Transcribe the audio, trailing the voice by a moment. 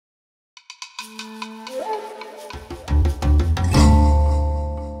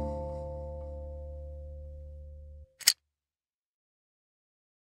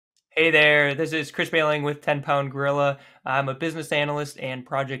Hey there, this is Chris Behling with 10 Pound Gorilla. I'm a business analyst and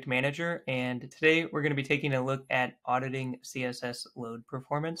project manager, and today we're going to be taking a look at auditing CSS load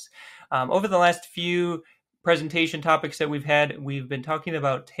performance. Over the last few presentation topics that we've been talking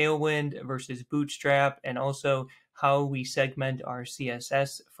about Tailwind versus Bootstrap and also how we segment our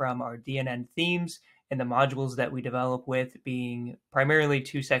CSS from our DNN themes and the modules that we develop with being primarily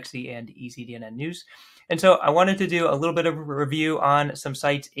Too Sexy and Easy DNN News. And so I wanted to do a little bit of a review on some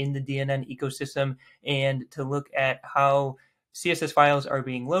sites in the DNN ecosystem and to look at how CSS files are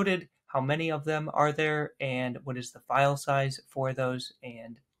being loaded, how many of them are there, and what is the file size for those.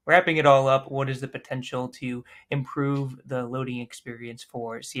 And wrapping it all up, what is the potential to improve the loading experience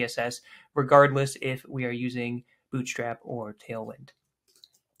for CSS, regardless if we are using Bootstrap or Tailwind.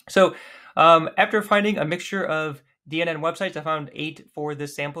 So after finding a mixture of DNN websites, I found 8 for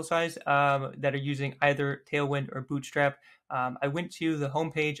this sample size that are using either Tailwind or Bootstrap. I went to the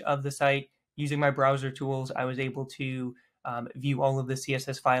homepage of the site using my browser tools. I was able to view all of the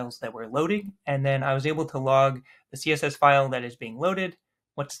CSS files that were loading, and then I was able to log the CSS file that is being loaded,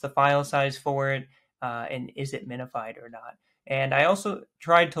 what's the file size for it, and is it minified or not. And I also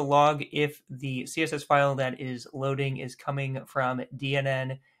tried to log if the CSS file that is loading is coming from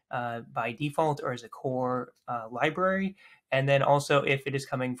DNN by default or as a core library, and then also if it is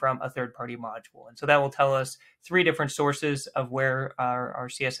coming from a third-party module. And so that will tell us 3 different sources of where our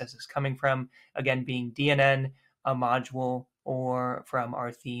CSS is coming from, again, being DNN, a module, or from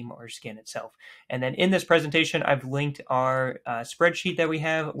our theme or skin itself. And then in this presentation, I've linked our spreadsheet that we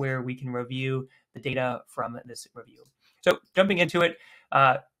have where we can review the data from this review. So jumping into it,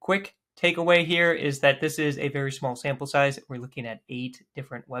 quick takeaway here is that this is a very small sample size. We're looking at 8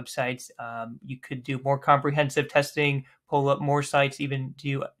 different websites. You could do more comprehensive testing, pull up more sites, even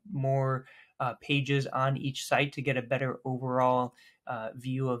do more pages on each site to get a better overall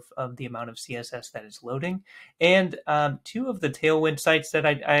view of the amount of CSS that is loading. And 2 of the Tailwind sites that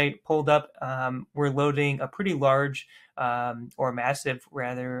I pulled up were loading a pretty large or massive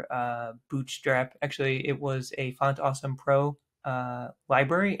rather Bootstrap. Actually, it was a Font Awesome Pro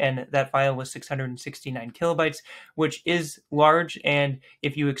library, and that file was 669 kilobytes, which is large. And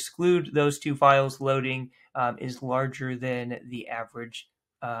if you exclude those 2 files, loading is larger than the average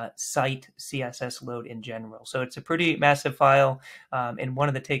site CSS load in general. So it's a pretty massive file, and one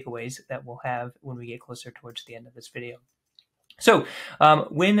of the takeaways that we'll have when we get closer towards the end of this video. So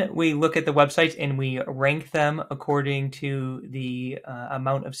when we look at the websites and we rank them according to the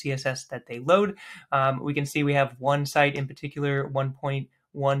amount of CSS that they load, we can see we have one site in particular, 1.1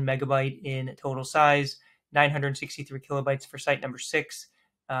 megabyte in total size, 963 kilobytes for site number 6.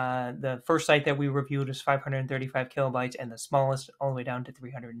 The first site that we reviewed was 535 kilobytes, and the smallest all the way down to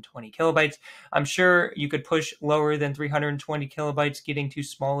 320 kilobytes. I'm sure you could push lower than 320 kilobytes. Getting to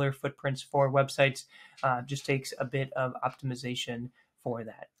smaller footprints for websites just takes a bit of optimization for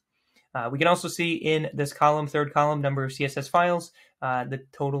that. We can also see in this column, third column, number of CSS files, the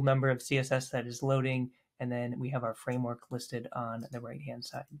total number of CSS that is loading, and then we have our framework listed on the right-hand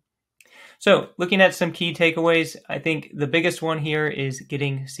side. So looking at some key takeaways, I think the biggest one here is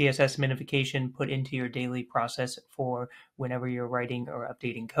getting CSS minification put into your daily process for whenever you're writing or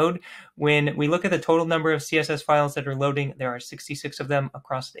updating code. When we look at the total number of CSS files that are loading, there are 66 of them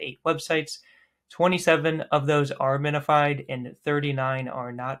across the 8 websites. 27 of those are minified and 39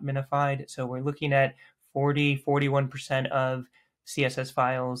 are not minified. So we're looking at 41% of CSS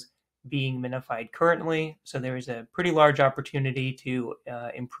files being minified currently. So there is a pretty large opportunity to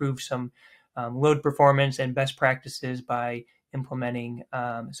improve some load performance and best practices by implementing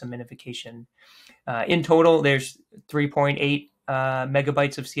some minification. In total, there's 3.8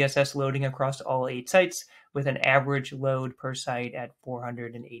 megabytes of CSS loading across all 8 sites, with an average load per site at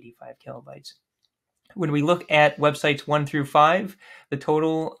 485 kilobytes. When we look at websites 1 through 5, the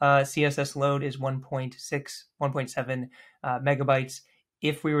total CSS load is 1.7 megabytes.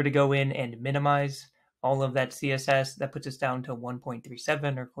 If we were to go in and minimize all of that CSS, that puts us down to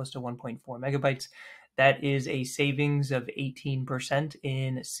 1.37 or close to 1.4 megabytes. That is a savings of 18%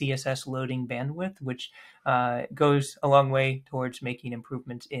 in CSS loading bandwidth, which goes a long way towards making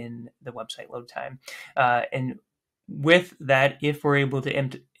improvements in the website load time. And with that, if we're able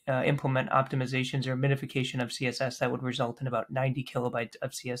to implement optimizations or minification of CSS, that would result in about 90 kilobytes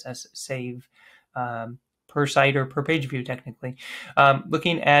of CSS save per site or per page view, technically.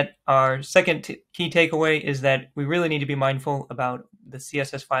 Looking at our second key takeaway is that we really need to be mindful about the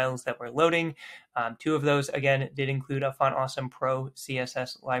CSS files that we're loading. 2 of those, again, did include a Font Awesome Pro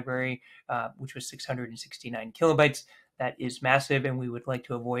CSS library, which was 669 kilobytes. that is massive, and we would like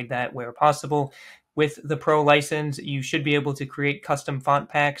to avoid that where possible. With the Pro license, you should be able to create custom font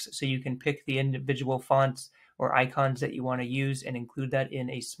packs, so you can pick the individual fonts or icons that you want to use and include that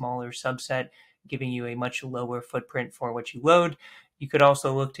in a smaller subset, giving you a much lower footprint for what you load. You could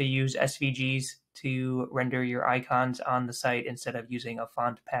also look to use SVGs to render your icons on the site instead of using a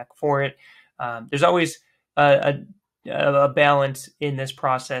font pack for it. There's always a balance in this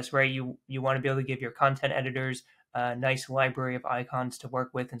process, right? You want to be able to give your content editors a nice library of icons to work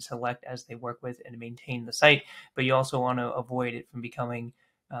with and select as they work with and maintain the site, but you also want to avoid it from becoming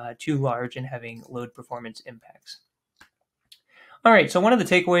too large and having load performance impacts. All right, so one of the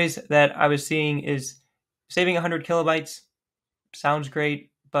takeaways that I was seeing is saving 100 kilobytes sounds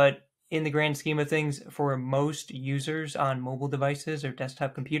great, but in the grand scheme of things, for most users on mobile devices or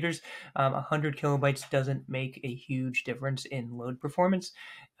desktop computers, 100 kilobytes doesn't make a huge difference in load performance.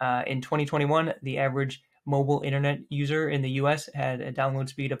 In 2021, the average mobile internet user in the US had a download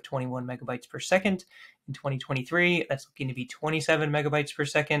speed of 21 megabytes per second. In 2023, that's looking to be 27 megabytes per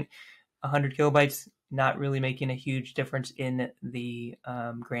second. 100 kilobytes, not really making a huge difference in the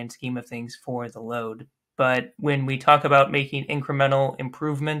grand scheme of things for the load. But when we talk about making incremental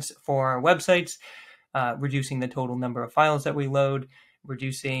improvements for our websites, reducing the total number of files that we load,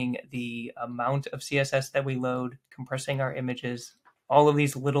 reducing the amount of CSS that we load, compressing our images, all of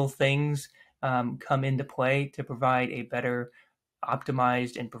these little things come into play to provide a better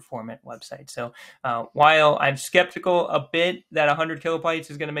optimized and performant website. So while I'm skeptical a bit that 100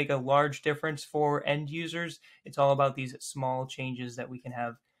 kilobytes is going to make a large difference for end users, it's all about these small changes that we can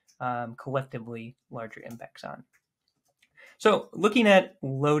have collectively larger impacts on. So looking at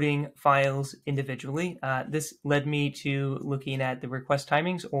loading files individually, this led me to looking at the request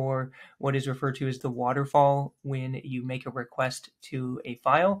timings, or what is referred to as the waterfall when you make a request to a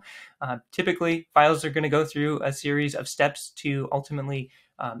file. Typically, files are going to go through a series of steps to ultimately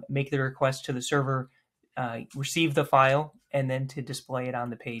make the request to the server, receive the file, and then to display it on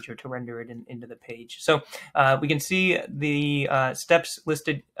the page or to render it into the page. So we can see the steps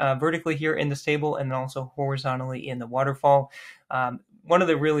listed vertically here in this table and then also horizontally in the waterfall. One of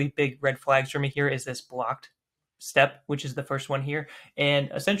the really big red flags for me here is this blocked step, which is the first one here. And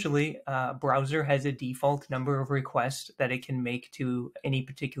essentially, browser has a default number of requests that it can make to any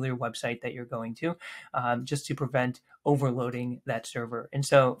particular website that you're going to, just to prevent overloading that server. And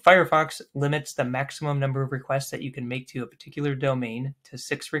so Firefox limits the maximum number of requests that you can make to a particular domain to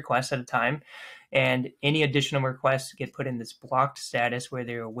 6 requests at a time. And any additional requests get put in this blocked status where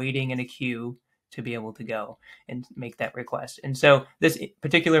they're waiting in a queue to be able to go and make that request. And so this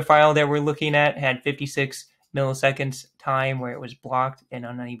particular file that we're looking at had 56 milliseconds time where it was blocked and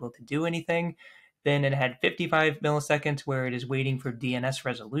unable to do anything. Then it had 55 milliseconds where it is waiting for DNS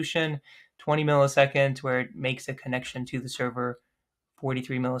resolution, 20 milliseconds where it makes a connection to the server,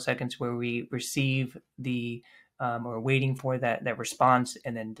 43 milliseconds where we receive the or waiting for that response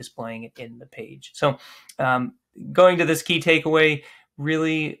and then displaying it in the page. So going to this key takeaway,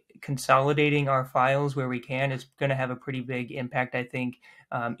 really consolidating our files where we can is going to have a pretty big impact, I think,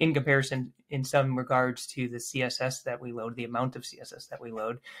 in comparison in some regards to the CSS that we load, the amount of CSS that we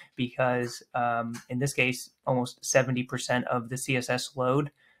load, because in this case, almost 70% of the CSS load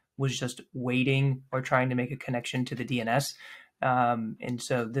was just waiting or trying to make a connection to the DNS. And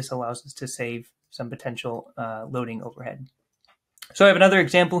so this allows us to save some potential loading overhead. So I have another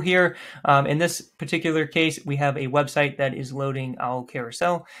example here. In this particular case, we have a website that is loading OWL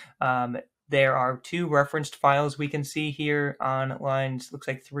Carousel. There are 2 referenced files we can see here on lines, looks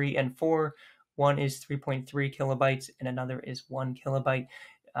like 3 and 4. One is 3.3 kilobytes and another is 1 kilobyte.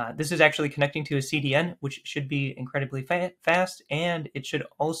 This is actually connecting to a CDN, which should be incredibly fast, and it should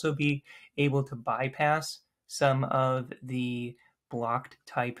also be able to bypass some of the blocked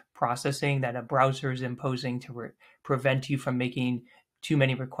type processing that a browser is imposing to prevent you from making too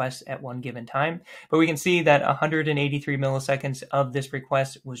many requests at one given time. But we can see that 183 milliseconds of this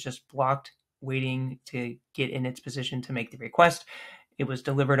request was just blocked, waiting to get in its position to make the request. It was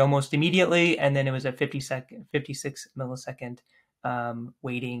delivered almost immediately, and then it was a 56 millisecond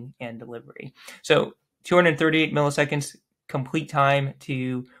waiting and delivery. So 238 milliseconds complete time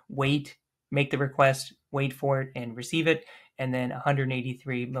to wait, make the request, wait for it, and receive it. And then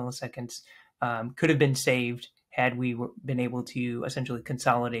 183 milliseconds could have been saved had we been able to essentially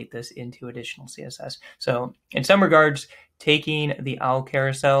consolidate this into additional CSS. So in some regards, taking the OWL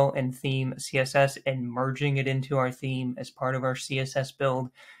carousel and theme CSS and merging it into our theme as part of our CSS build,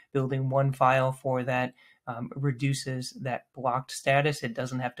 building one file for that, reduces that blocked status. It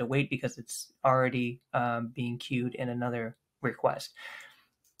doesn't have to wait because it's already being queued in another request.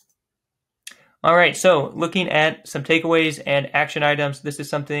 All right, so looking at some takeaways and action items, this is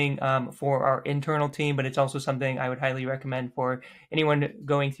something for our internal team, but it's also something I would highly recommend for anyone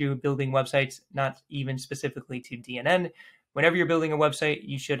going through building websites, not even specifically to DNN. Whenever you're building a website,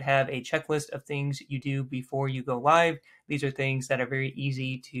 you should have a checklist of things you do before you go live. These are things that are very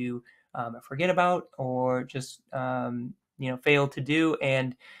easy to forget about or just fail to do.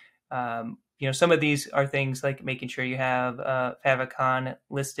 And some of these are things like making sure you have favicon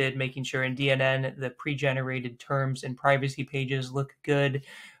listed, making sure in DNN the pre-generated terms and privacy pages look good,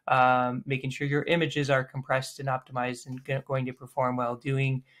 making sure your images are compressed and optimized and going to perform well,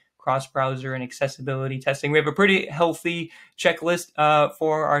 doing cross-browser and accessibility testing. We have a pretty healthy checklist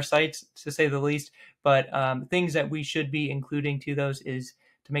for our sites, to say the least, but things that we should be including to those is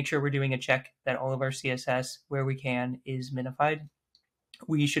to make sure we're doing a check that all of our CSS, where we can, is minified.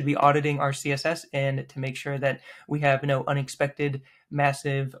 We should be auditing our CSS and to make sure that we have no unexpected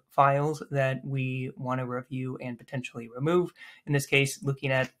massive files that we want to review and potentially remove. In this case, looking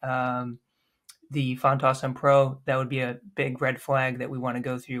at the Font Awesome Pro, that would be a big red flag that we want to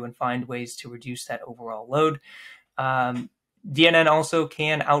go through and find ways to reduce that overall load. DNN also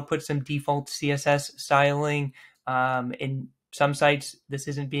can output some default CSS styling. In some sites, this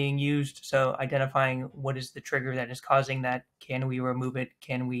isn't being used, so identifying what is the trigger that is causing that. Can we remove it?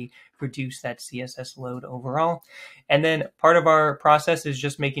 Can we reduce that CSS load overall? And then part of our process is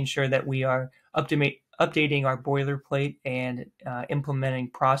just making sure that we are updating our boilerplate and implementing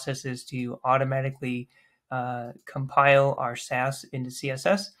processes to automatically compile our Sass into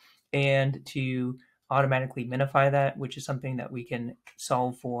CSS and to automatically minify that, which is something that we can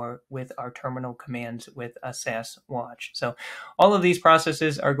solve for with our terminal commands with a Sass watch. So all of these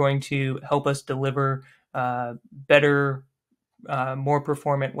processes are going to help us deliver better, more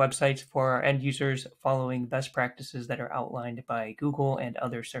performant websites for our end users, following best practices that are outlined by Google and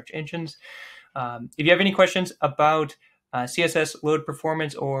other search engines. If you have any questions about CSS load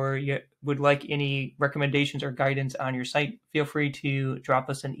performance, or you would like any recommendations or guidance on your site, feel free to drop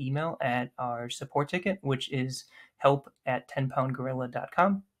us an email at our support ticket, which is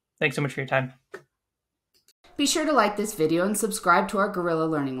help@10poundgorilla.com. Thanks so much for your time. Be sure to like this video and subscribe to our Gorilla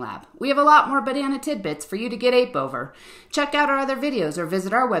Learning Lab. We have a lot more banana tidbits for you to get ape over. Check out our other videos or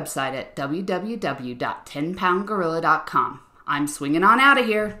visit our website at www.10poundgorilla.com. I'm swinging on out of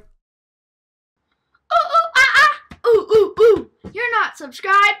here. Ooh, ooh, ah, ah. Ooh, ooh, ooh. You're not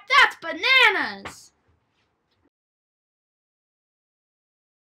subscribed? That's bananas!